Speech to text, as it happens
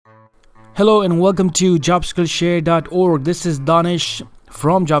Hello and welcome to jobskillshare.org. This is Danish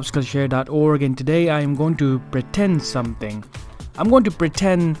from jobskillshare.org, and today I am going to pretend something. I'm going to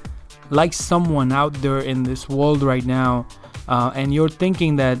pretend like someone out there in this world right now, and you're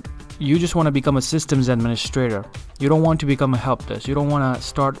thinking that you just want to become a systems administrator. You don't want to become a help desk. You don't want to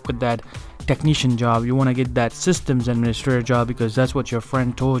start with that technician job. You want to get that systems administrator job because that's what your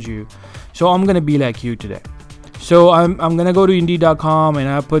friend told you. So I'm going to be like you today. So I'm gonna go to Indeed.com and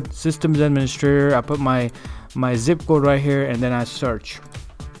I put systems administrator. I put my zip code right here and then I search.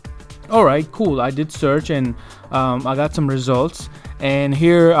 All right, cool. I did search and I got some results. And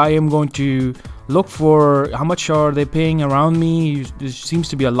here I am going to look for how much are they paying around me. There seems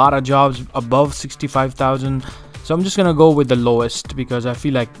to be a lot of jobs above 65,000. So I'm just gonna go with the lowest because I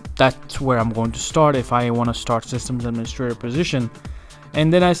feel like that's where I'm going to start if I want to start systems administrator position.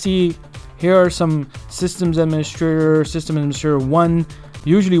 And then I see here are some system administrator 1.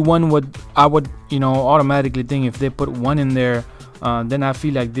 Usually I would automatically think if they put 1 in there, then I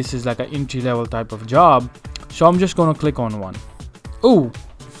feel like this is like an entry level type of job. So I'm just gonna click on 1. Oh,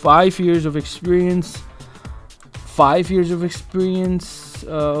 5 years of experience. 5 years of experience.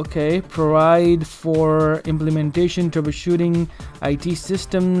 Okay, provide for implementation, troubleshooting, IT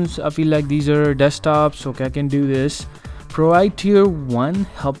systems. I feel like these are desktops. Okay, I can do this. Provide tier 1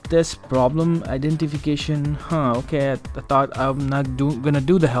 help desk problem identification. Okay, I thought I'm not gonna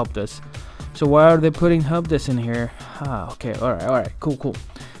do the help desk. So why are they putting help desk in here? Okay, all right, cool.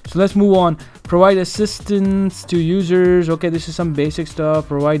 So let's move on. Provide assistance to users. Okay, this is some basic stuff.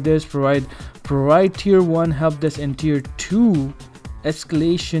 Provide this. Provide tier 1 help desk and tier 2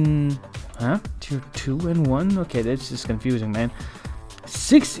 escalation. Tier 2 and 1. Okay, that's just confusing, man.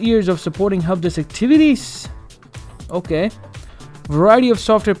 6 years of supporting help desk activities. Okay, variety of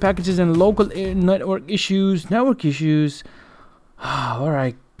software packages and local network issues. All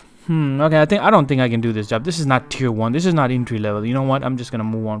right. Okay, I don't think I can do this job. This is not tier 1. This is not entry level. You know what? I'm just gonna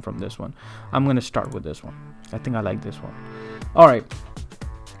move on from this one. I'm gonna start with this one. I think I like this one. All right.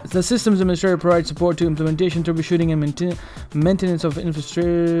 The systems administrator provides support to implementation, troubleshooting, and maintenance of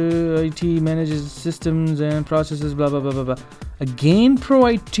infrastructure. IT manages systems and processes. Blah blah blah blah blah. Again,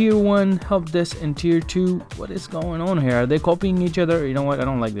 provide tier 1 help desk and tier 2. What is going on here? Are they copying each other? You know what? I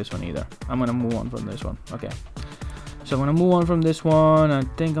don't like this one either. I'm gonna move on from this one. Okay. So I'm gonna move on from this one. I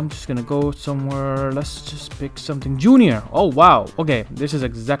think I'm just gonna go somewhere. Let's just pick something junior. Oh wow. Okay, this is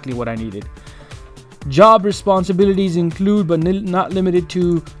exactly what I needed. Job responsibilities include but not limited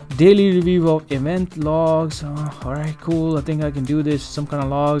to daily review of event logs. All right, cool. I think I can do this. Some kind of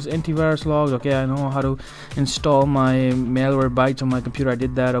logs, antivirus logs. Okay, I know how to install my malware bytes on my computer. I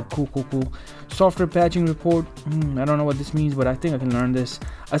did that. Oh, cool. Software patching report. I don't know what this means, but I think I can learn this.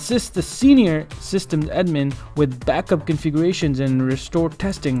 Assist the senior systems admin with backup configurations and restore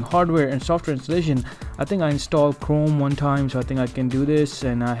testing, hardware and software installation. I think I installed Chrome one time, so I think I can do this.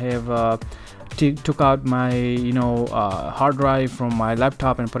 And I have took out my hard drive from my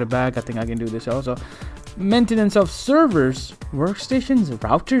laptop and put it back. I think I can do this also. Maintenance of servers, workstations,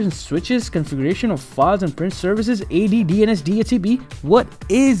 routers and switches, configuration of files and print services, AD, DNS, DHCP. What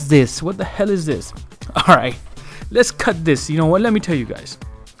is this? What the hell is this? All right, let's cut this. You know what? Let me tell you guys,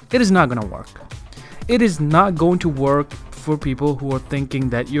 it is not gonna work. It is not going to work for people who are thinking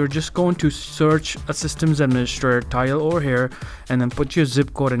that you're just going to search a systems administrator title over here and then put your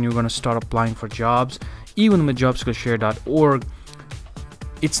zip code and you're going to start applying for jobs. Even with jobskillshare.org,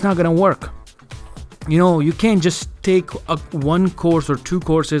 it's not going to work. You can't just take one course or 2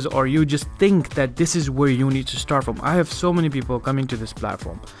 courses, or you just think that this is where you need to start from. I have so many people coming to this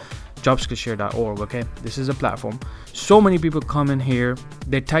platform, jobskillshare.org. Okay, this is a platform. So many people come in here,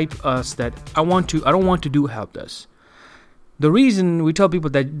 they type us that I don't want to do help desk. The reason we tell people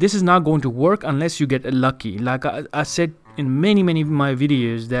that this is not going to work unless you get lucky. Like I said in many of my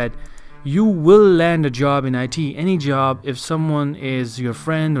videos, that you will land a job in IT, any job, if someone is your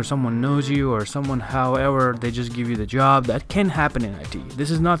friend or someone knows you or someone, however, they just give you the job. That can happen in IT. This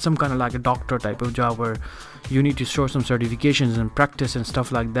is not some kind of like a doctor type of job where you need to show some certifications and practice and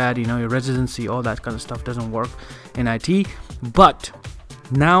stuff like that. Your residency, all that kind of stuff doesn't work in IT. But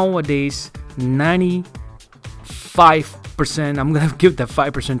nowadays, 95%, I'm gonna give that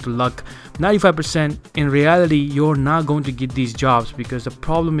 5% to luck. 95% in reality, you're not going to get these jobs because the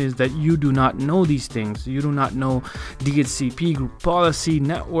problem is that you do not know these things. You do not know DHCP, group policy,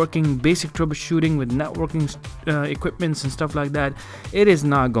 networking, basic troubleshooting with networking equipments and stuff like that. It is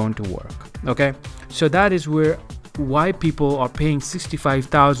not going to work. Okay, so that is why people are paying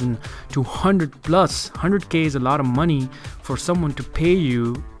 65,000 to 100 plus. 100K is a lot of money for someone to pay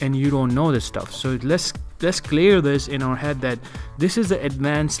you and you don't know this stuff. So let's let's clear this in our head that this is an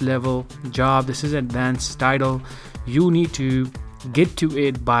advanced level job, this is an advanced title. You need to get to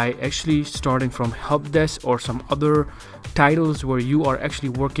it by actually starting from help desk or some other titles where you are actually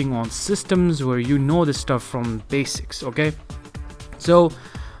working on systems, where you know this stuff from basics. Okay, so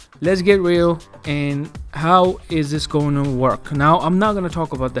let's get real. And how is this going to work? Now, I'm not going to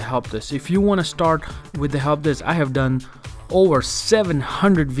talk about the help desk. If you want to start with the help desk, I have done over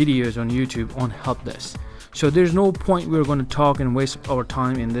 700 videos on YouTube on help desk. So there's no point we're going to talk and waste our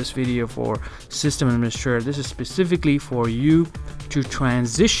time in this video for system administrator. This is specifically for you to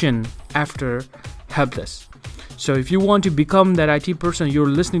transition after help desk. So if you want to become that IT person, you're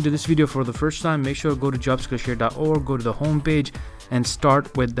listening to this video for the first time, make sure to go to jobskillshare.org, go to the home page and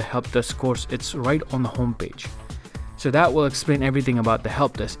start with the help desk course. It's right on the home page. So that will explain everything about the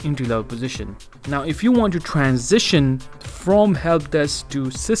help desk entry-level position. Now, if you want to transition from help desk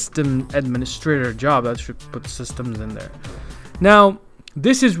to system administrator job, I should put systems in there. Now,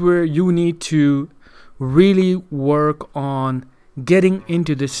 this is where you need to really work on getting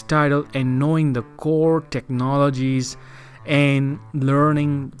into this title and knowing the core technologies and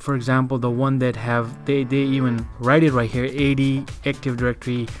learning, for example, the one that have they even write it right here: AD, Active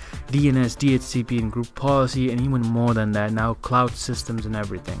Directory, DNS, DHCP, and group policy, and even more than that now, cloud systems and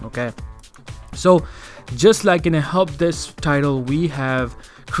everything. Okay, so just like in a help desk title, we have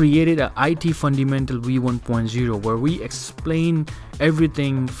created a IT Fundamental V1.0 where we explain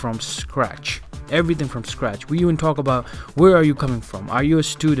everything from scratch. We even talk about where are you coming from. Are you a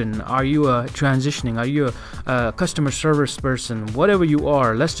student? Are you a transitioning? Are you a customer service person? Whatever you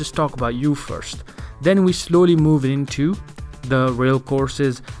are, let's just talk about you first. Then we slowly move into the real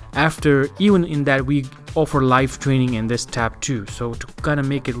courses. After, even in that, we offer live training in this tab too. So to kind of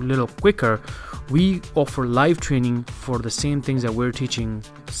make it a little quicker, we offer live training for the same things that we're teaching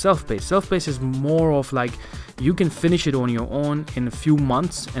self-paced. Self-paced is more of like you can finish it on your own in a few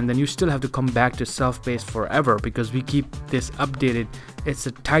months, and then you still have to come back to self-paced forever because we keep this updated. It's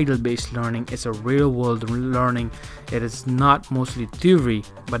a title-based learning. It's a real-world learning. It is not mostly theory,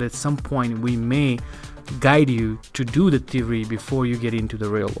 but at some point we may guide you to do the theory before you get into the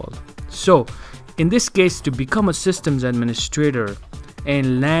real world. So in this case, to become a systems administrator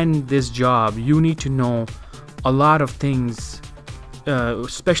and land this job, you need to know a lot of things,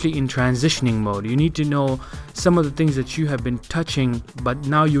 especially in transitioning mode. You need to know some of the things that you have been touching, but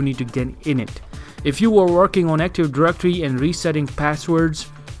now you need to get in it. If you were working on Active Directory and resetting passwords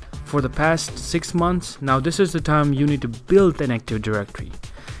for the past 6 months, now this is the time you need to build an Active Directory.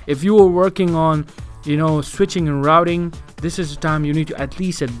 If you were working on switching and routing, this is the time you need to, at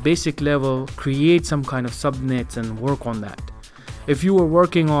least at basic level, create some kind of subnets and work on that. If you were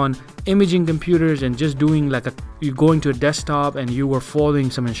working on imaging computers and just doing you going to a desktop and you were following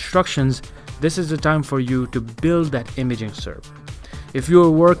some instructions, this is the time for you to build that imaging server. If you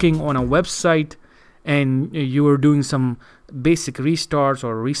were working on a website and you were doing some basic restarts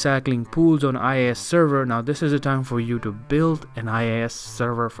or recycling pools on IIS server, now this is the time for you to build an IIS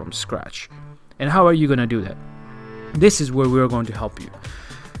server from scratch. And how are you going to do that? This is where we're going to help you.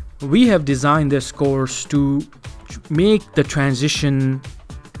 We have designed this course to make the transition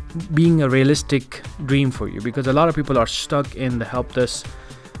being a realistic dream for you, because a lot of people are stuck in the help desk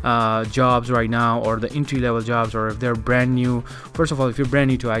jobs right now, or the entry-level jobs, or if they're brand new. First of all, if you're brand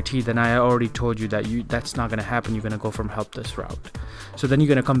new to IT, then I already told you that that's not going to happen. You're going to go from help desk route. So then you're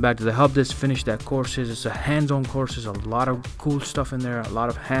going to come back to the help desk, finish that courses. It's a hands-on courses, a lot of cool stuff in there, a lot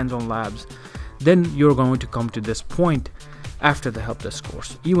of hands-on labs. Then you're going to come to this point after the help desk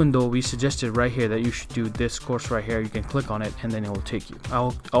course. Even though we suggested right here that you should do this course right here, you can click on it and then it will take you.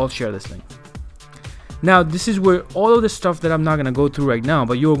 I'll share this link. Now this is where all of this stuff that I'm not going to go through right now,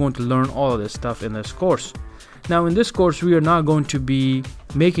 but you're going to learn all of this stuff in this course. Now in this course, we are not going to be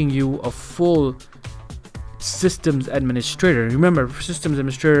making you a full systems administrator. Remember, systems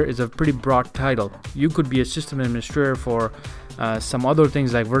administrator is a pretty broad title. You could be a system administrator for some other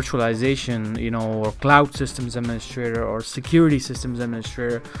things like virtualization, or cloud systems administrator, or security systems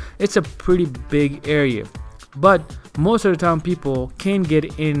administrator. It's a pretty big area, but most of the time people can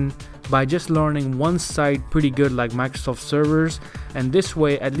get in by just learning one side pretty good, like Microsoft servers, and this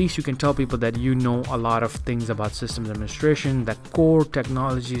way at least you can tell people that you know a lot of things about systems administration, that core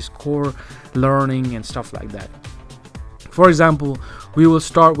technologies, core learning and stuff like that. For example, we will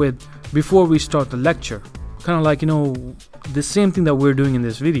start with, before we start the lecture, kind of like the same thing that we're doing in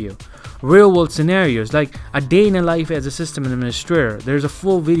this video, real world scenarios, like a day in a life as a system administrator. There's a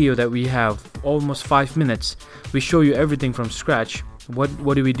full video that we have, almost 5 minutes. We show you everything from scratch.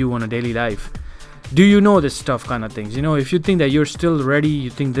 What do we do on a daily life? Do you know this stuff kind of things? You know, if you think that you're still ready, you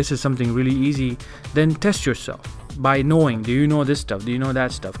think this is something really easy, then test yourself by knowing, do you know this stuff? Do you know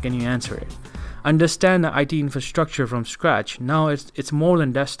that stuff? Can you answer it? Understand the IT infrastructure from scratch. Now it's more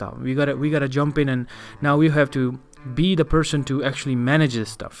than desktop. We gotta jump in, and now we have to be the person to actually manage this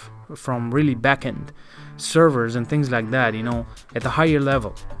stuff from really backend servers and things like that, you know, at the higher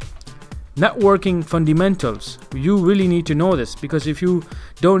level. Networking fundamentals, you really need to know this, because if you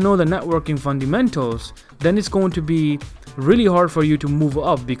don't know the networking fundamentals, then it's going to be really hard for you to move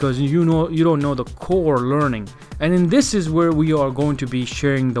up, because you don't know the core learning. And then this is where we are going to be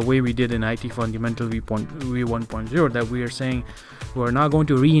sharing the way we did in IT Fundamental V 1.0, that we are saying we're not going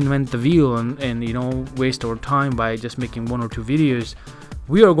to reinvent the wheel and you know, waste our time by just making 1 or 2 videos.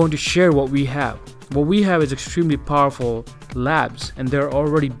 We are going to share what we have. What we have is extremely powerful labs, and they're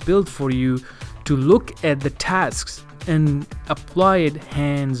already built for you to look at the tasks and apply it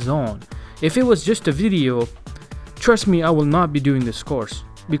hands-on. If it was just a video, trust me, I will not be doing this course.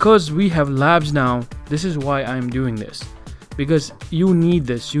 Because we have labs now, this is why I'm doing this. Because you need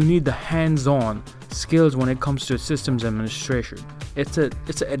this, you need the hands-on skills when it comes to systems administration. It's an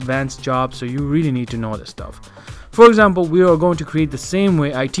advanced job, so you really need to know this stuff. For example, we are going to create the same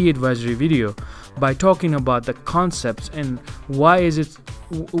way IT advisory video by talking about the concepts and what is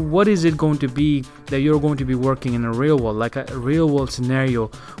it going to be that you're going to be working in a real world, like a real world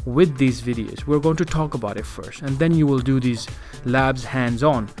scenario with these videos. We're going to talk about it first, and then you will do these labs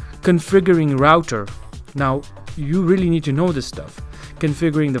hands-on. Configuring router. Now, you really need to know this stuff.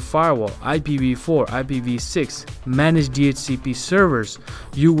 Configuring the firewall, IPv4, IPv6, manage DHCP servers.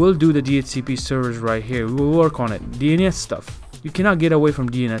 You will do the DHCP servers right here. We will work on it. DNS stuff. You cannot get away from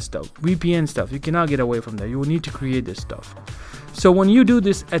DNS stuff. VPN stuff. You cannot get away from that. You will need to create this stuff. So when you do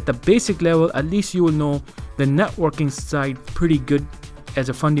this at the basic level, at least you will know the networking side pretty good as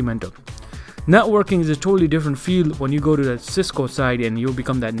a fundamental. Networking is a totally different field when you go to the Cisco side and you'll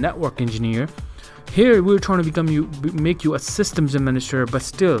become that network engineer. Here we're trying to make you a systems administrator, but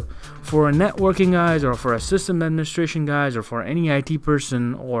still, for a networking guys or for a system administration guys or for any IT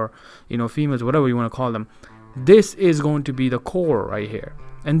person or, you know, females, whatever you want to call them, this is going to be the core right here.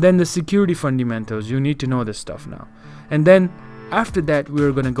 And then the security fundamentals, you need to know this stuff now. And then after that,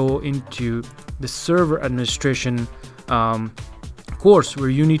 we're going to go into the server administration course, where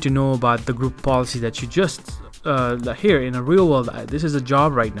you need to know about the group policy that you just here in a real world. This is a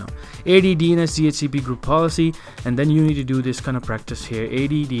job right now. AD, DNS, DHCP group policy, and then you need to do this kind of practice here. AD,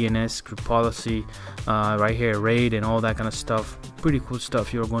 DNS, group policy, right here, RAID and all that kind of stuff. Pretty cool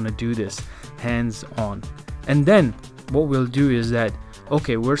stuff. You're going to do this hands on. And then what we'll do is that,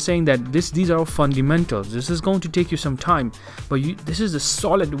 okay, we're saying that these are fundamentals. This is going to take you some time, but this is a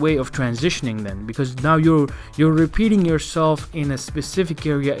solid way of transitioning then, because now you're repeating yourself in a specific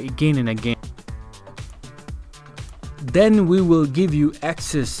area again and again. Then we will give you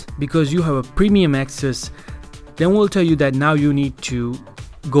access, because you have a premium access. Then we'll tell you that now you need to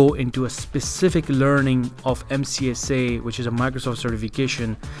go into a specific learning of MCSA, which is a Microsoft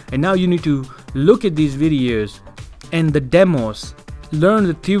certification, and now you need to look at these videos and the demos, learn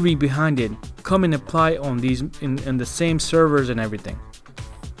the theory behind it, come and apply on these in the same servers and everything.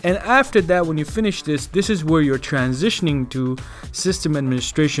 And after that, when you finish this is where your transitioning to system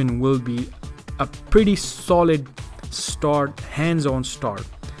administration will be a pretty solid start, hands-on start.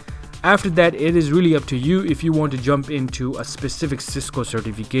 After that, it is really up to you if you want to jump into a specific Cisco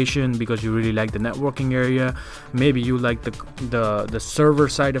certification because you really like the networking area. Maybe you like the server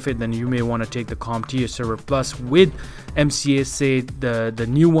side of it, then you may want to take the CompTIA Server Plus with MCSA, the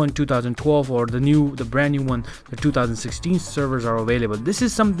new one 2012, or the brand new one, the 2016 servers are available. This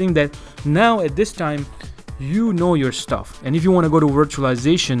is something that now at this time you know your stuff, and if you want to go to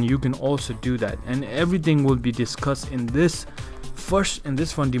virtualization, you can also do that, and everything will be discussed in this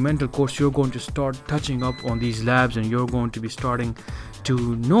fundamental course. You're going to start touching up on these labs, and you're going to be starting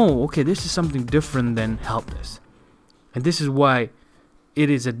to know, okay, this is something different than help desk, and this is why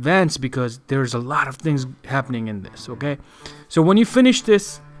it is advanced, because there's a lot of things happening in this. Okay, so when you finish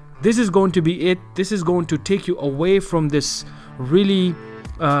this is going to be it. This is going to take you away from this really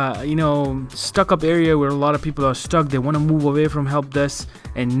stuck up area where a lot of people are stuck. They want to move away from help desk,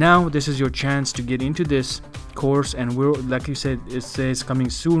 and now this is your chance to get into this course. And we're, like you said, it says coming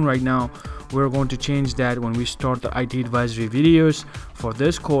soon. Right now we're going to change that when we start the IT advisory videos. For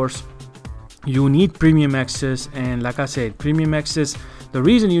this course, you need premium access, and like I said, premium access, the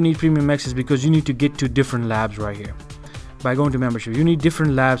reason you need premium access is because you need to get to different labs right here. by going to membership. You need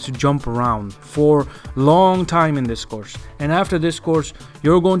different labs to jump around for long time in this course. And after this course,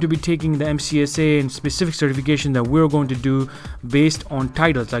 you're going to be taking the MCSA and specific certification that we're going to do based on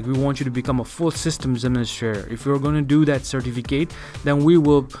titles. Like we want you to become a full systems administrator. If you're going to do that certificate, then we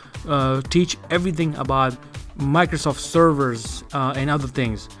will teach everything about Microsoft servers and other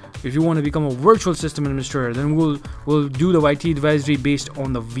things. If you want to become a virtual system administrator, then we'll do the IT advisory based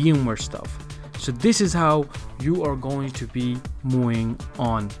on the VMware stuff. So this is how you are going to be moving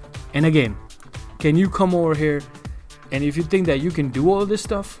on. And again, can you come over here, and if you think that you can do all this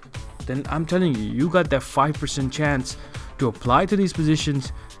stuff, then I'm telling you, you got that 5% chance to apply to these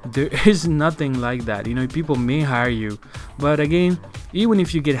positions. There is nothing like that. You know, people may hire you, but again, even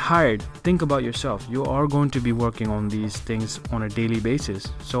if you get hired, think about yourself. You are going to be working on these things on a daily basis.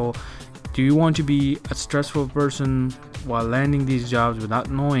 So do you want to be a stressful person while landing these jobs without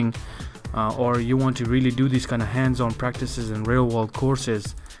knowing, or you want to really do these kind of hands-on practices and real-world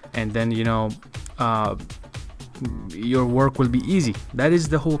courses, and then your work will be easy? That is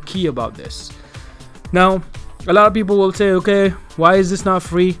the whole key about this. Now, a lot of people will say, okay, why is this not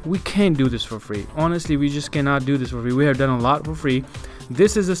free? We can't do this for free. Honestly, we just cannot do this for free. We have done a lot for free.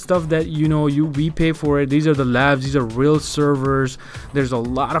 This is the stuff that we pay for it. These are the labs. These are real servers. There's a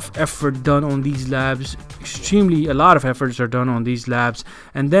lot of effort done on these labs. A lot of efforts are done on these labs.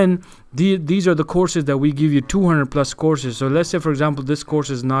 And then these are the courses that we give you, 200 plus courses. So let's say, for example, this course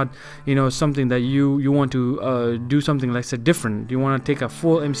is not something that you want to do something like say different. You want to take a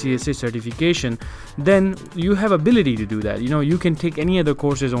full MCSA certification, then you have ability to do that. You can take any other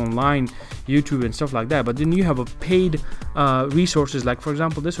courses online, YouTube and stuff like that, but then you have a paid resources, like for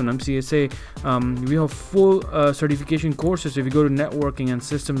example this one, MCSA. We have full certification courses. If you go to networking and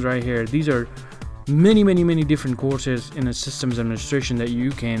systems right here, these are many different courses in a systems administration that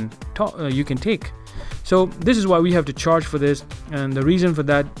you can take. So this is why we have to charge for this, and the reason for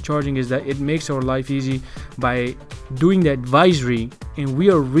that charging is that it makes our life easy by doing the advisory, and we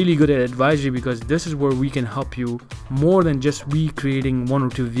are really good at advisory because this is where we can help you more than just recreating 1 or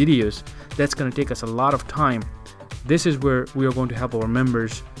 2 videos. That's going to take us a lot of time. This is where we are going to help our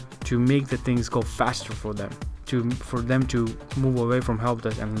members to make the things go faster for them, for them to move away from help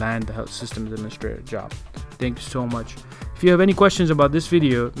desk and land the health systems administrator job. Thank you so much. If you have any questions about this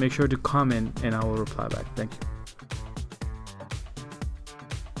video, make sure to comment and I will reply back. Thank you.